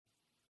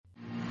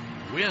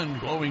Wind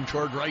blowing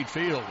toward right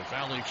field. If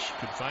Alex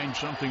could find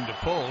something to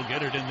pull,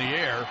 get it in the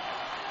air,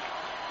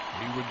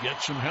 he would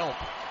get some help.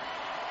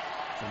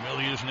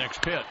 Familia's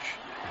next pitch.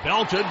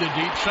 Belted to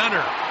deep center.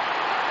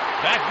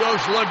 Back goes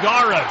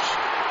Lagares.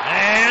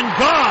 And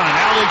gone,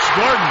 Alex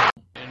Gordon.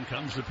 In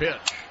comes the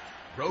pitch.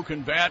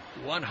 Broken bat,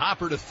 one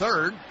hopper to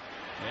third.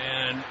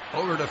 And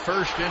over to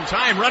first in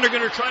time. Runner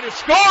going to try to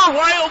score.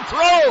 Wild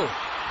throw.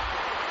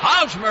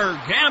 Hosmer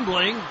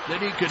gambling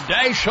that he could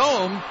dash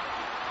home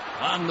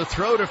on the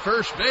throw to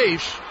first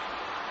base.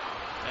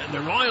 And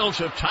the Royals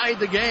have tied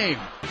the game.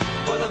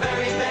 For the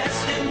very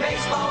best in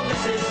baseball,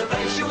 this is the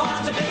place you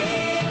want to be.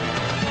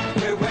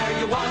 We're where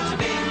you want to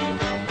be.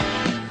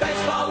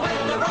 Baseball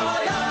with the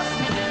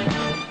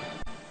Royals.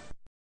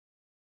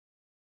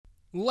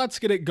 Let's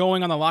get it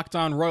going on the Locked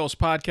On Royals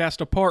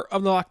podcast, a part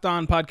of the Locked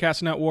On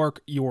Podcast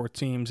Network, your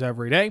teams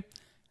every day.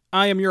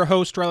 I am your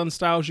host, Rylan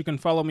Stiles. You can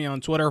follow me on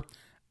Twitter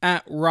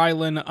at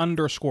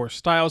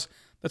Rylan_Stiles.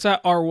 That's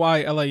at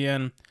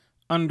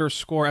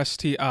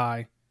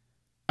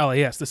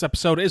RYLAN_STILAS. This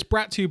episode is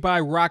brought to you by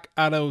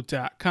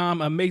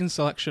RockAuto.com. Amazing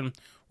selection,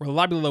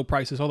 reliably low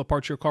prices, all the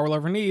parts your car will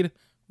ever need.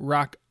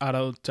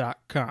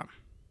 RockAuto.com.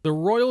 The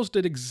Royals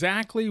did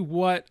exactly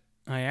what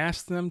I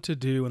asked them to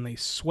do, and they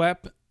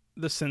swept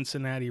the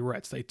Cincinnati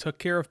Reds. They took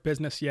care of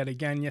business yet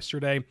again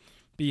yesterday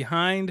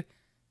behind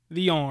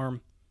the arm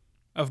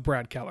of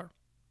Brad Keller.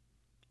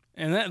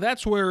 And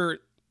that's where,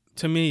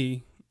 to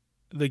me,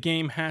 the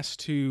game has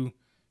to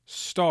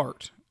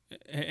start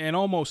and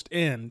almost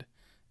end,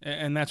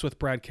 and that's with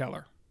Brad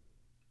Keller.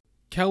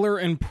 Keller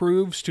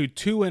improves to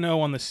 2-0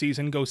 on the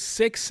season, goes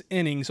 6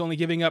 innings, only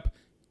giving up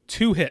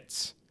 2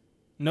 hits,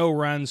 no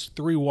runs,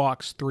 3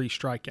 walks, 3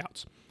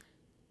 strikeouts.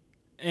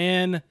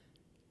 And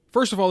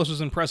first of all, this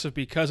was impressive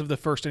because of the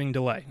first inning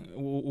delay,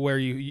 where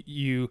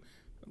you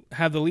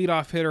have the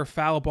leadoff hitter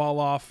foul a ball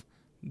off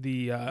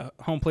the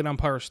home plate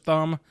umpire's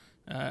thumb,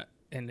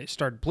 and it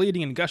started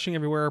bleeding and gushing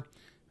everywhere.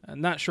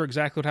 Not sure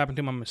exactly what happened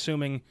to him. I'm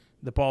assuming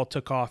the ball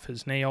took off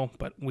his nail,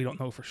 but we don't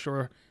know for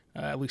sure.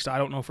 At least I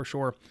don't know for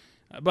sure.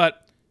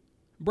 But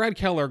Brad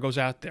Keller goes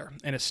out there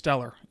and is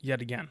stellar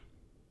yet again.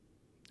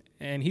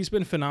 And he's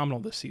been phenomenal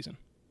this season.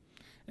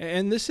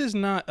 And this is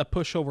not a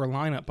pushover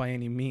lineup by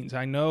any means.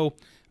 I know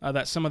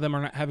that some of them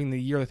are not having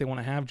the year that they want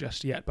to have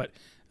just yet, but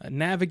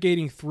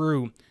navigating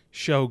through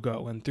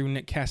Shogo and through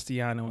Nick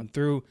Castellano and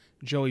through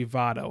Joey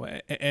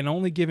Votto and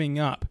only giving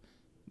up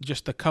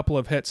just a couple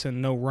of hits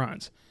and no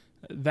runs,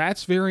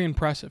 that's very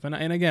impressive. And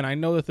again, I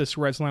know that this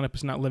Reds lineup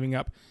is not living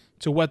up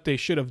to what they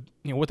should have,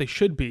 what they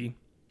should be.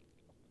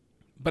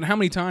 But how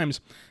many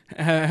times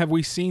have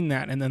we seen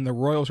that? And then the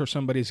Royals are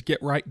somebody's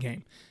get-right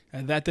game.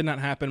 And that did not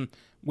happen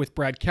with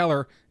Brad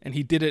Keller, and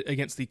he did it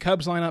against the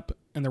Cubs lineup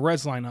and the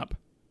Reds lineup.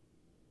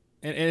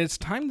 And it's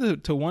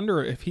time to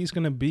wonder if he's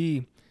going to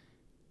be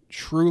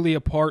truly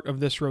a part of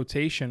this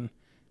rotation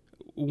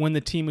when the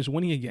team is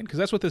winning again, because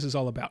that's what this is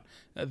all about.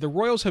 The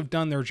Royals have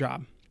done their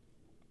job.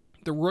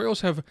 The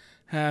Royals have,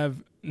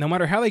 no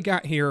matter how they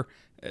got here,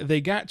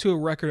 they got to a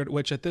record at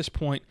which at this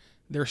point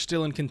they're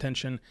still in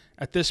contention.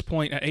 At this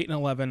point, at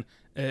 8-11,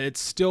 it's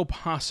still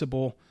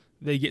possible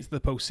they get to the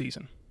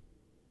postseason.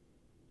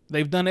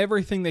 They've done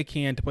everything they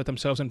can to put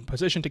themselves in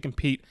position to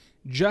compete,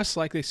 just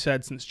like they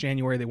said since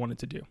January they wanted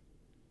to do.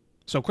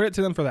 So credit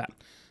to them for that.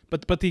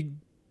 But the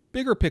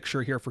bigger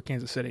picture here for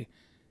Kansas City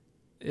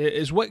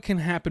is what can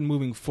happen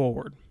moving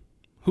forward.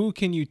 Who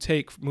can you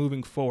take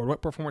moving forward?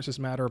 What performances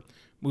matter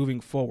moving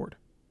forward?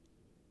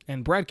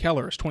 And Brad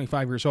Keller is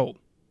 25 years old.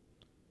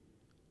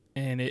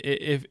 And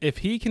if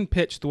he can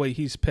pitch the way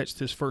he's pitched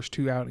his first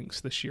 2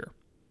 outings this year,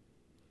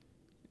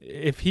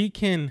 if he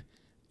can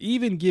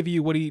even give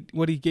you what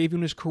he gave you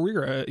in his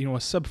career, a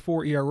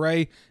sub-4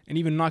 ERA, and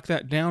even knock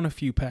that down a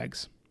few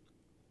pegs,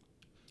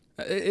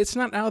 it's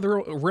not out of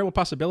the realm of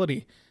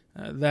possibility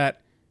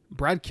that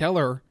Brad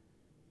Keller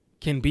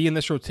can be in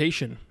this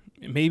rotation,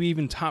 maybe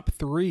even top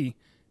 3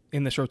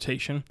 in this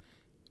rotation,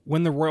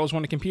 when the Royals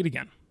want to compete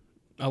again,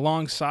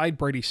 alongside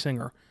Brady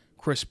Singer,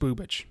 Chris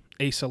Bubich,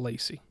 Asa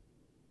Lacy,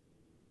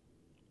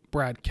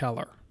 Brad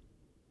Keller.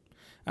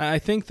 I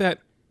think that,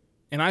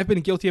 and I've been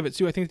guilty of it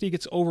too, I think that he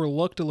gets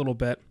overlooked a little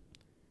bit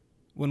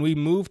when we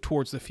move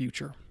towards the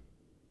future.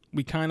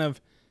 We kind of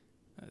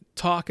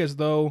talk as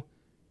though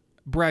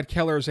Brad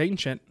Keller is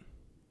ancient.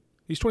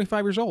 He's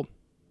 25 years old.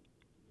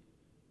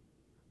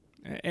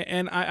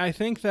 And I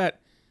think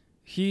that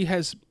he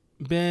has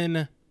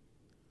been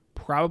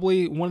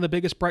probably one of the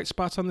biggest bright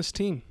spots on this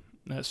team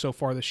so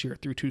far this year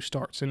through 2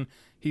 starts. And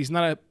he's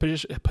not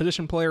a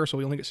position player, so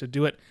he only gets to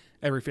do it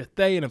every 5th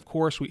day. And, of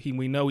course,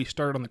 we know he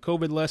started on the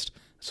COVID list,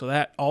 so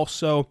that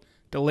also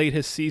delayed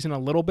his season a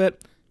little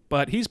bit.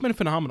 But he's been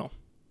phenomenal.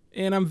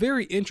 And I'm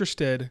very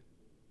interested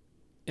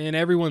in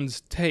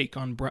everyone's take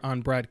on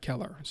Brad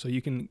Keller. So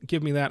you can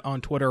give me that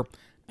on Twitter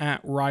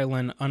at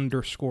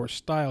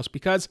Rylan_Stiles,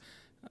 because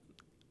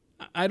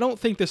I don't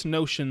think this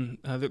notion,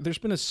 there's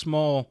been a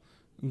small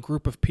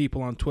group of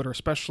people on Twitter,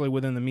 especially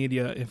within the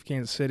media of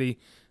Kansas City,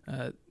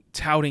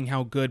 touting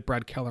how good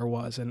Brad Keller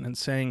was and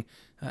saying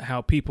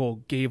how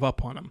people gave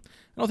up on him.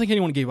 I don't think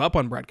anyone gave up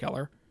on Brad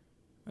Keller.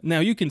 Now,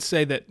 you can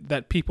say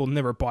that people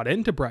never bought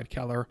into Brad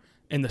Keller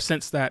in the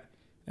sense that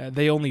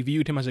they only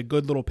viewed him as a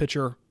good little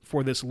pitcher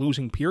for this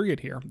losing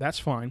period here. That's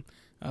fine.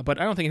 But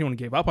I don't think anyone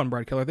gave up on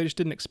Brad Keller. They just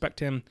didn't expect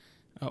him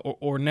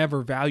or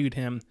never valued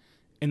him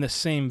in the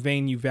same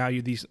vein you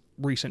value these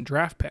recent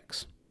draft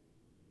picks.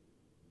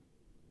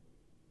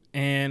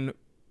 And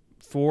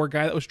for a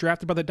guy that was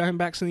drafted by the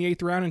Diamondbacks in the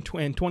 8th round in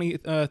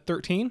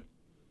 2013,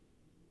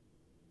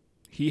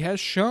 he has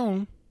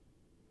shown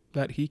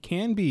that he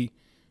can be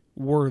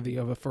worthy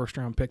of a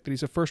first-round pick, that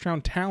he's a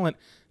first-round talent,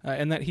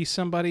 and that he's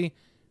somebody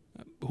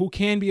who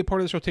can be a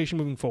part of this rotation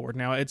moving forward.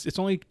 Now, it's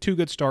only 2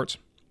 good starts.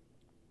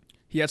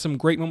 He had some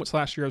great moments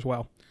last year as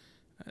well.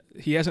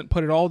 He hasn't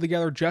put it all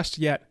together just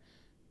yet,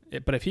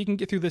 but if he can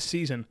get through this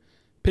season,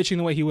 pitching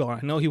the way he will, I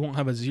know he won't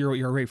have a 0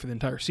 ERA for the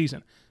entire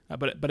season,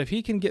 but if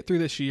he can get through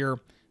this year,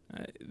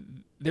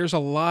 there's a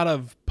lot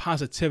of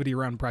positivity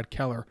around Brad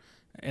Keller,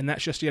 and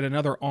that's just yet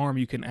another arm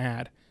you can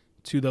add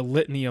to the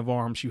litany of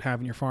arms you have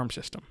in your farm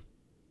system.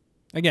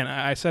 Again,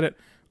 I said it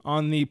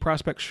on the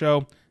Prospects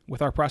show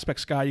with our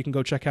Prospects guy. You can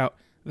go check out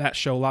that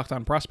show, Locked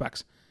On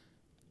Prospects.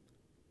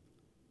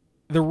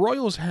 The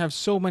Royals have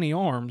so many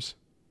arms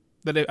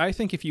that I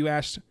think if you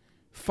asked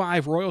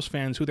 5 Royals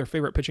fans who their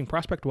favorite pitching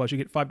prospect was, you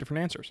get 5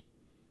 different answers.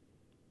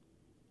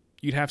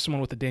 You'd have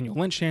someone with a Daniel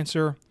Lynch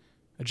answer,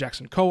 a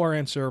Jackson Kowar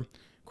answer,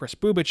 Chris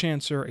Bubich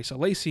answer, Asa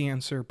Lacy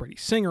answer, Brady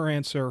Singer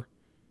answer.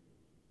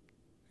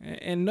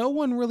 And no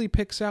one really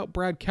picks out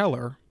Brad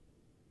Keller.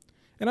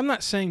 And I'm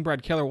not saying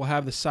Brad Keller will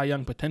have the Cy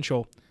Young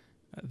potential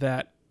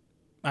that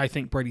I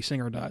think Brady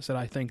Singer does, that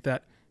I think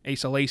that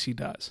Asa Lacy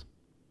does.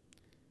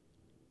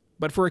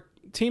 But for a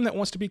team that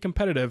wants to be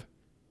competitive,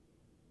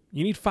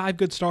 you need 5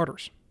 good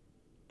starters.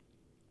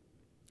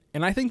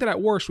 And I think that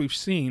at worst we've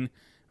seen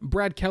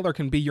Brad Keller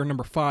can be your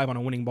number 5 on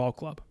a winning ball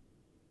club.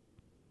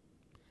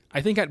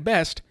 I think at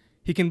best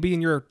he can be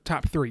in your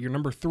top 3, your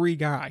number 3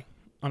 guy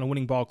on a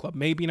winning ball club,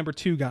 maybe number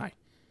 2 guy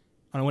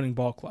on a winning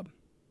ball club.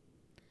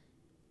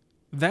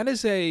 That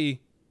is a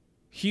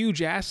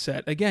huge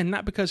asset. Again,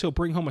 not because he'll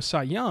bring home a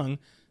Cy Young,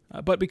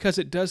 but because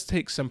it does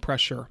take some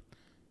pressure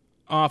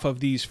off of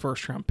these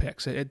first-round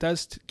picks. It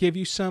does give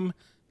you some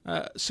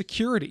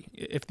security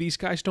if these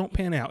guys don't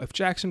pan out. If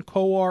Jackson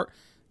Kowar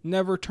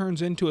never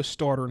turns into a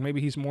starter, and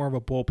maybe he's more of a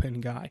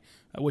bullpen guy,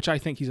 which I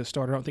think he's a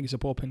starter. I don't think he's a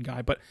bullpen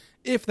guy. But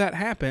if that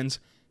happens,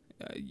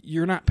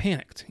 you're not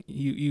panicked.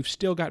 You've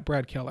still got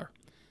Brad Keller.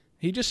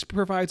 He just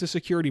provides a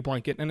security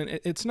blanket, and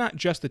it's not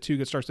just the 2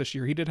 good starts this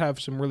year. He did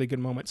have some really good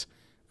moments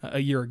a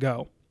year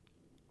ago,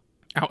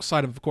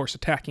 outside of course,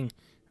 attacking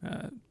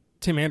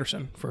Tim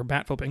Anderson for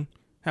bat flipping.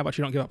 How about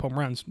you don't give up home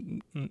runs,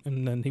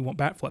 and then he won't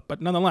bat flip.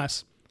 But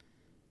nonetheless,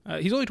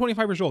 he's only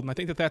 25 years old, and I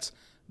think that that's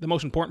the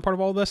most important part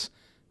of all this,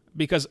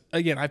 because,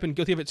 again, I've been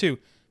guilty of it too.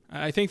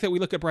 I think that we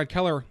look at Brad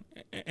Keller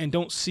and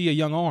don't see a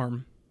young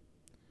arm,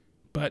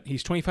 but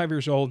he's 25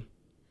 years old.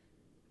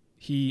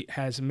 He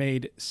has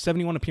made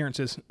 71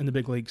 appearances in the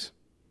big leagues.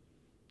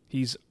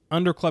 He's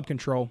under club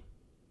control.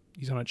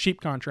 He's on a cheap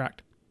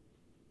contract.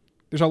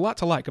 There's a lot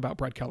to like about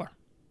Brad Keller.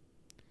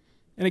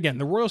 And again,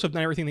 the Royals have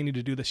done everything they need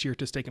to do this year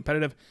to stay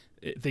competitive.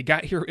 They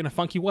got here in a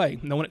funky way.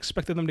 No one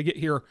expected them to get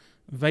here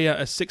via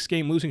a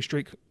 6-game losing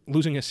streak,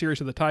 losing a series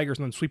to the Tigers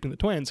and then sweeping the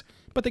Twins,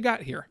 but they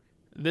got here.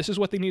 This is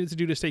what they needed to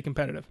do to stay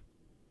competitive.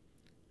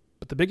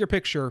 But the bigger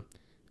picture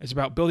is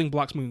about building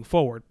blocks moving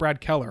forward.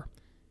 Brad Keller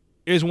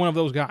is one of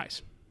those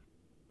guys.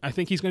 I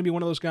think he's going to be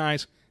one of those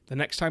guys the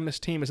next time this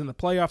team is in the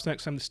playoffs, the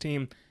next time this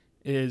team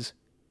is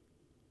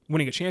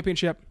winning a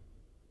championship,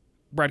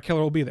 Brad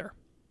Keller will be there.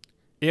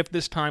 If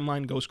this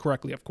timeline goes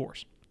correctly, of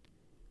course.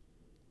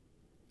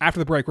 After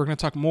the break, we're going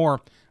to talk more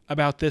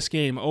about this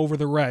game over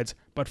the Reds.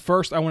 But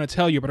first, I want to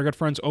tell you about our good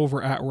friends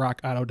over at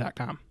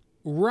RockAuto.com.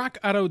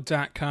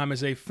 RockAuto.com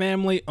is a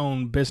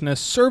family-owned business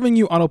serving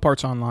you auto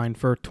parts online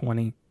for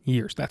 20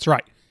 years. That's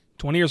right.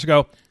 20 years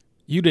ago,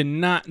 you did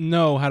not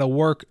know how to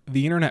work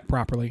the internet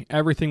properly.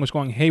 Everything was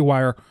going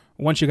haywire.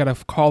 Once you got a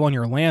call on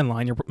your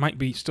landline, you might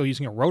be still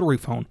using a rotary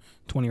phone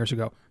 20 years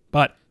ago.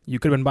 But you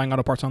could have been buying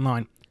auto parts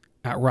online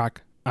at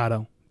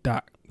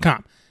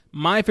RockAuto.com.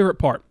 My favorite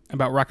part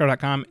about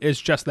RockAuto.com is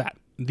just that,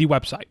 the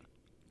website.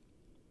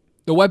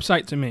 The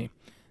website, to me,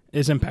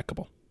 is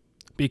impeccable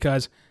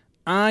because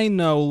I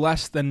know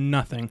less than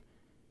nothing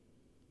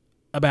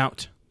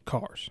about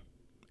cars.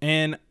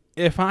 And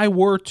if I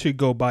were to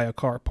go buy a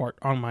car part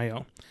on my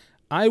own,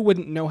 I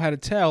wouldn't know how to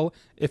tell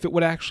if it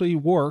would actually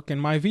work in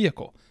my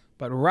vehicle.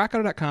 But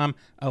RockAuto.com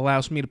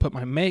allows me to put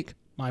my make,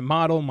 my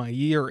model, my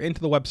year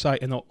into the website,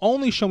 and they'll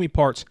only show me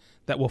parts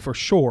that will for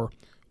sure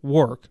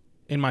work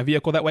in my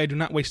vehicle. That way I do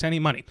not waste any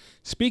money.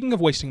 Speaking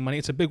of wasting money,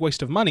 it's a big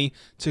waste of money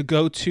to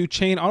go to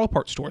chain auto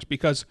parts stores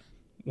because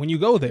when you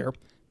go there,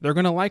 they're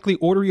going to likely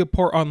order you a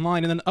part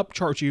online and then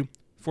upcharge you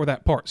for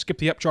that part. Skip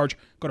the upcharge.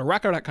 Go to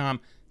RockAuto.com.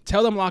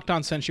 Tell them Locked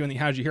On sent you in the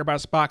How Did You Hear About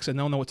Us box, and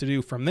they'll know what to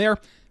do from there.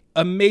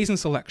 Amazing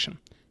selection.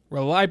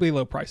 Reliably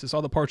low prices.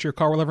 All the parts your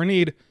car will ever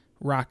need.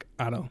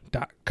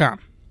 RockAuto.com.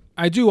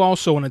 I do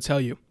also want to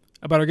tell you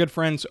about our good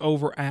friends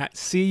over at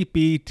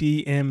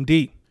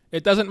CBDMD.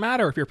 It doesn't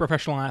matter if you're a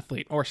professional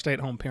athlete or a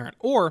stay-at-home parent,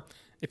 or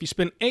if you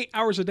spend 8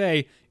 hours a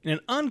day in an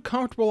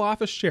uncomfortable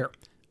office chair.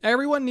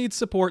 Everyone needs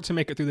support to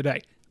make it through the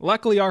day.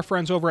 Luckily, our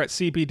friends over at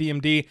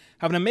CBDMD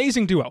have an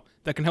amazing duo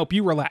that can help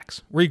you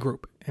relax,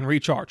 regroup, and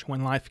recharge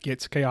when life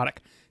gets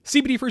chaotic.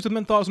 CBD Freeze with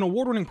Menthol is an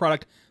award-winning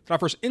product that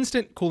offers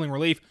instant cooling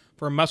relief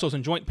for muscles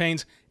and joint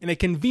pains in a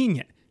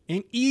convenient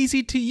and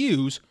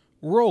easy-to-use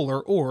roller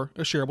or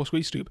a shareable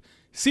squeeze tube.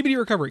 CBD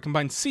Recovery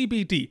combines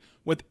CBD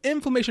with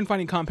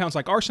inflammation-fighting compounds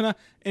like arsenic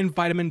and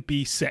vitamin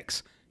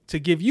B6 to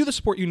give you the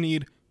support you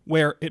need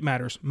where it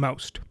matters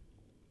most.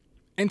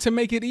 And to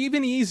make it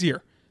even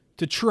easier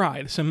to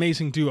try this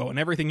amazing duo and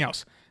everything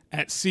else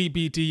at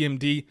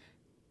CBDMD,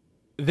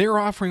 they're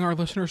offering our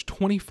listeners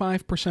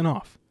 25%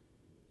 off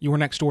your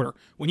next order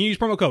when you use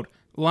promo code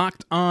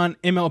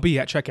LOCKEDONMLB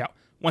at checkout.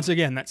 Once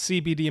again, that's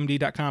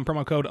cbdmd.com,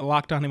 promo code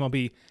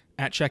LOCKEDONMLB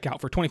at checkout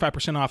for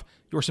 25% off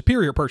your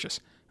superior purchase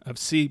of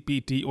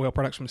CBD oil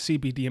products from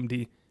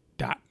cbdmd.com.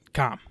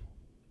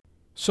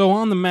 So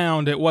on the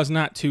mound, it was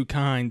not too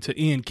kind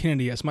to Ian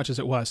Kennedy as much as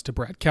it was to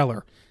Brad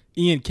Keller.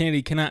 Ian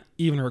Kennedy cannot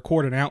even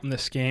record an out in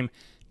this game,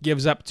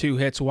 gives up 2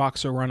 hits,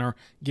 walks a runner,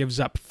 gives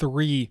up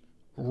 3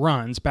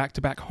 runs,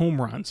 back-to-back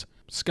home runs.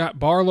 Scott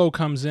Barlow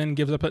comes in,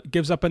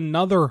 gives up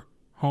another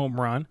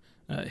home run.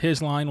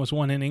 His line was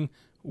 1 inning,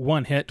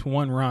 1 hit,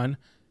 1 run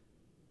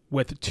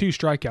with 2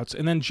 strikeouts.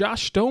 And then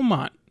Josh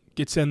Stomont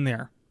gets in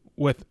there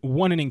with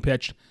 1 inning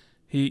pitched.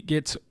 He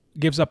gives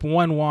up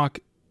 1 walk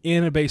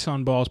and a base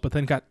on balls, but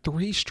then got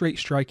 3 straight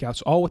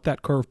strikeouts, all with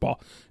that curveball.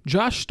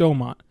 Josh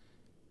Stomont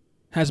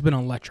has been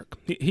electric.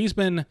 He's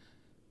been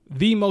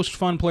the most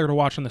fun player to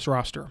watch on this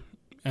roster,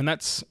 and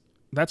that's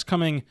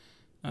coming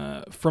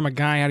from a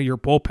guy out of your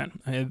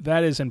bullpen.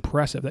 That is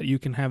impressive that you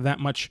can have that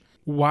much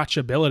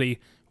watchability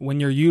when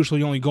you're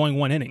usually only going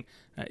 1 inning.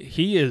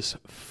 He is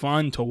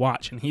fun to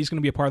watch, and he's going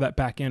to be a part of that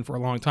back end for a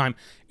long time.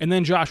 And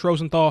then Trevor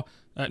Rosenthal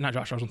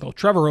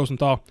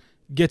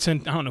gets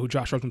in. I don't know who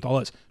Josh Rosenthal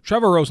is.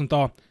 Trevor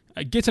Rosenthal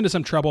gets into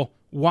some trouble,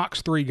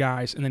 walks 3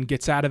 guys, and then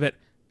gets out of it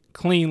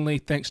cleanly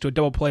thanks to a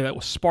double play that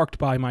was sparked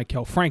by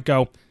Maikel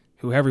Franco,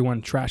 who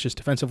everyone trashes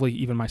defensively,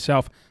 even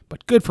myself.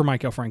 But good for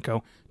Maikel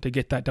Franco to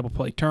get that double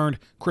play turned.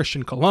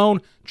 Christian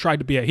Colon tried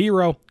to be a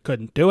hero,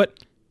 couldn't do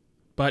it.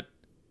 But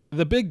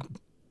the big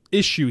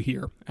issue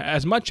here,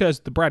 as much as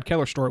the Brad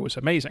Keller story was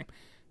amazing,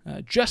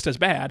 just as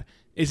bad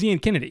is Ian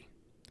Kennedy.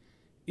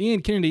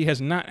 Ian Kennedy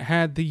has not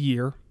had the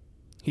year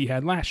he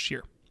had last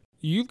year.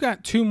 You've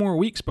got 2 more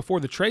weeks before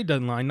the trade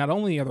deadline. Not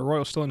only are the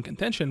Royals still in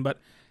contention, but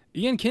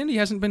Ian Kennedy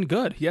hasn't been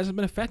good. He hasn't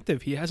been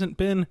effective. He hasn't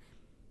been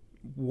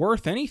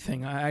worth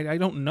anything. I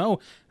don't know.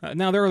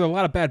 Now, there are a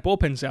lot of bad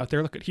bullpens out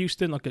there. Look at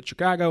Houston. Look at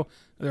Chicago.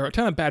 There are a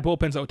ton of bad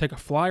bullpens that would take a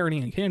flyer on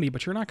Ian Kennedy,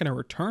 but you're not going to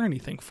return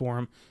anything for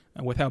him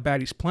with how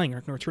bad he's playing.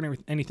 You're not going to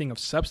return anything of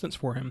substance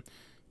for him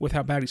with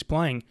how bad he's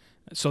playing.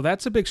 So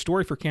that's a big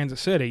story for Kansas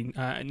City.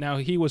 Now,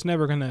 he was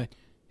never going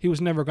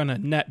to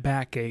net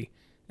back a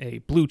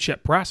blue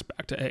chip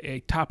prospect,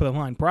 a top of the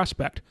line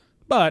prospect,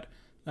 but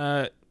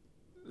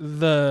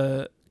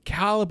the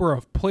caliber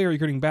of player you're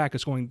getting back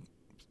is going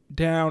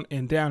down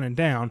and down and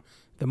down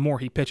the more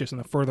he pitches and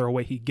the further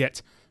away he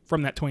gets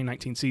from that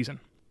 2019 season.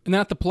 And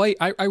then at the plate,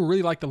 I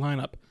really like the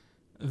lineup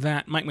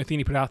that Mike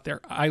Matheny put out there.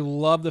 I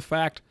love the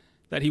fact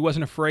that he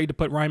wasn't afraid to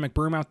put Ryan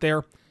McBroom out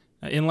there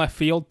in left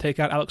field, take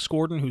out Alex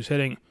Gordon, who's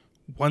hitting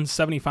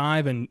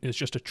 175 and is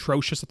just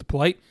atrocious at the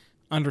plate.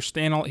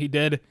 Understand all he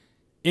did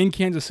in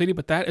Kansas City,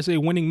 but that is a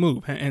winning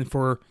move. And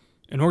for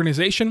an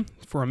organization,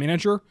 for a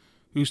manager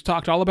who's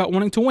talked all about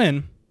wanting to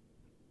win,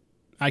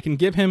 I can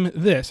give him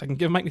this. I can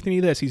give Mike Matheny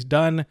this. He's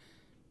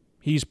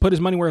put his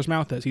money where his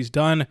mouth is. He's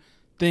done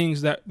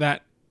things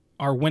that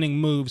are winning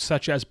moves,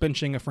 such as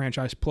benching a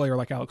franchise player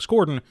like Alex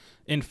Gordon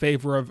in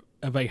favor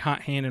of a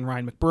hot hand in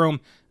Ryan McBroom.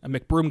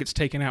 McBroom gets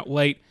taken out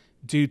late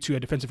due to a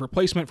defensive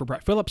replacement for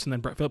Brett Phillips, and then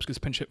Brett Phillips gets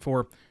pinch hit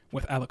for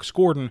with Alex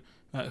Gordon,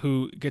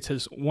 who gets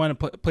his 1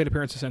 plate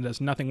appearances and does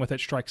nothing with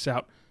it, strikes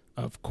out,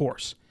 of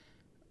course.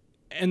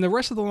 And the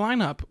rest of the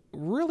lineup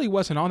really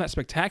wasn't all that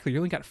spectacular. You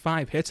only got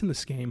 5 hits in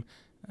this game.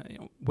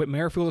 Whit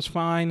Merrifield is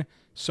fine.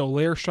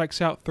 Soler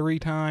strikes out 3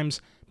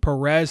 times.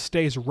 Perez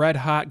stays red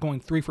hot, going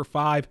 3 for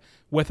 5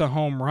 with a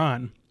home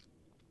run.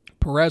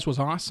 Perez was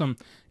awesome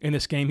in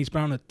this game. He's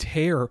been on a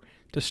tear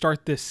to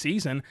start this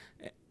season.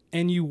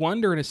 And you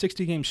wonder in a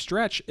 60-game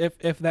stretch if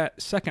that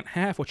second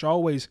half, which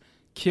always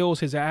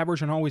kills his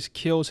average and always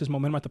kills his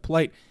momentum at the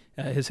plate,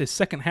 his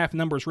second half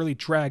numbers really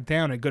drag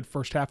down a good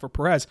first half for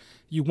Perez.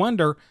 You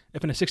wonder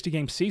if in a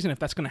 60-game season if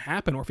that's going to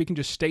happen or if he can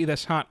just stay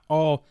this hot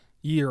all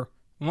year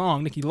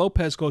long. Nicky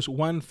Lopez goes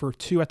 1 for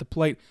 2 at the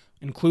plate,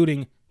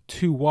 including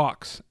 2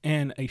 walks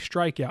and a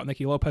strikeout.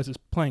 Nicky Lopez is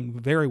playing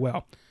very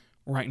well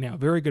right now.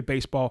 Very good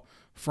baseball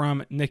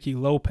from Nicky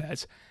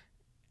Lopez.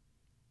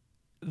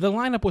 The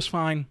lineup was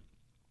fine.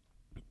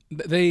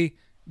 They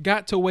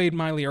got to Wade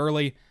Miley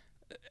early,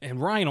 and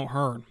Ryan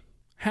O'Hearn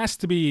has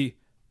to be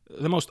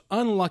the most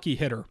unlucky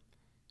hitter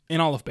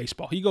in all of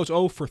baseball. He goes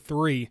 0 for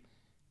 3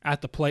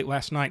 at the plate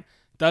last night.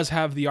 does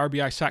have the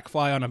RBI sac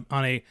fly on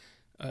a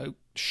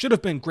should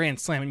have been grand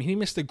slam. I mean, he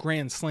missed a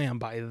grand slam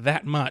by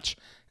that much.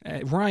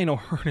 Ryan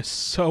O'Hearn is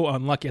so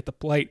unlucky at the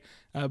plate,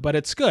 but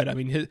it's good. I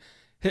mean,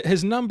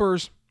 his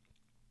numbers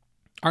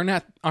are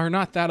not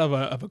that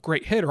of a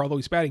great hitter, although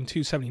he's batting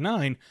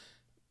 .279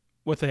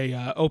 with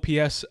a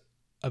OPS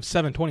of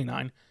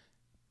 729.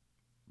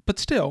 But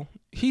still,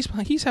 he's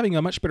having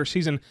a much better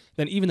season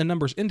than even the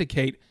numbers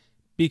indicate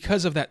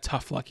because of that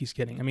tough luck he's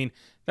getting. I mean,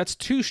 that's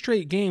 2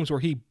 straight games where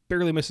he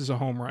barely misses a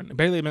home run,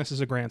 barely misses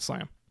a grand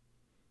slam,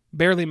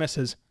 barely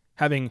misses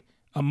having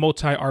a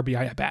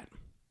multi-RBI at bat.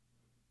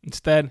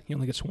 Instead, he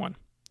only gets 1.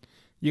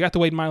 You got the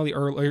Wade Miley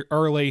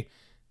early,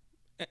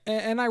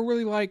 and I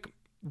really like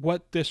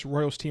what this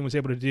Royals team was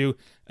able to do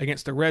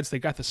against the Reds. They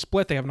got the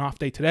split. They have an off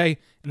day today,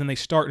 and then they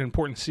start an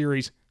important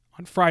series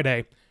on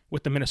Friday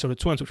with the Minnesota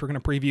Twins, which we're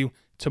going to preview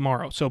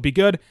tomorrow. So be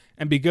good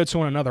and be good to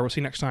one another. We'll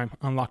see you next time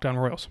on Locked On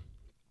Royals.